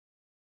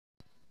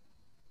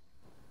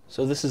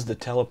So this is the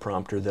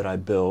teleprompter that I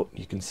built.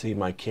 You can see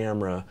my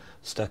camera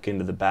stuck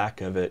into the back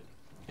of it,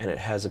 and it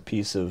has a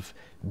piece of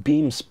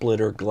beam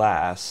splitter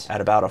glass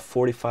at about a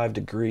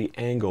 45-degree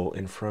angle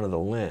in front of the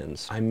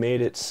lens. I made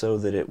it so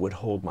that it would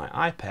hold my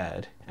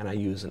iPad, and I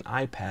use an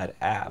iPad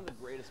app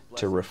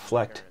to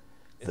reflect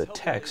the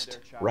text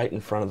right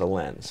in front of the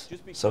lens.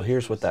 So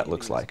here's what that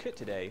looks like.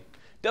 Today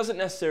doesn't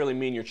necessarily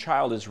mean your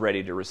child is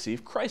ready to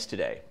receive Christ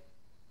today.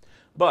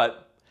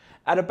 But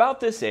at about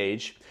this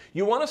age,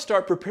 you want to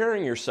start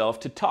preparing yourself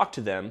to talk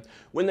to them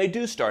when they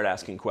do start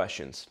asking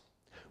questions.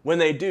 When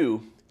they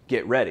do,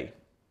 get ready.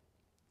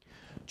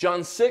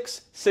 John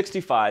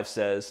 6:65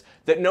 says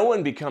that no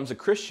one becomes a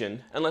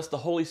Christian unless the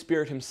Holy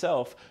Spirit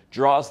Himself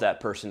draws that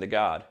person to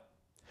God.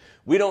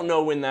 We don't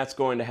know when that's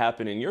going to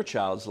happen in your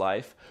child's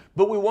life,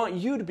 but we want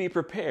you to be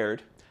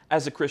prepared,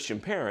 as a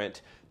Christian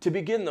parent, to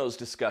begin those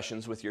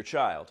discussions with your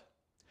child.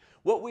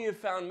 What we have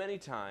found many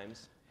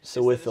times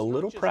So with a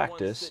little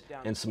practice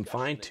and some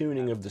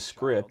fine-tuning of the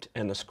script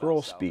and the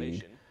scroll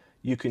speed,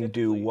 you can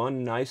do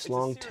one nice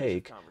long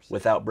take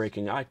without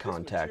breaking eye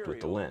contact with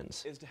the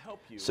lens.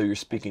 So you're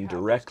speaking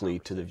directly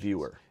to the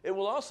viewer. It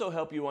will also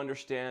help you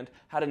understand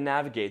how to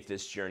navigate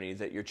this journey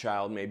that your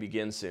child may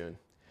begin soon,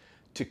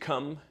 to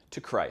come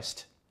to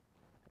Christ.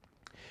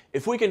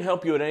 If we can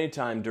help you at any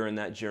time during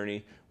that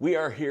journey, we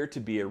are here to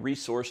be a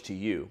resource to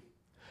you.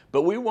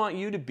 But we want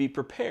you to be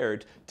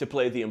prepared to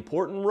play the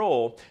important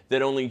role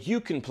that only you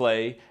can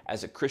play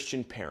as a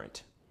Christian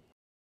parent.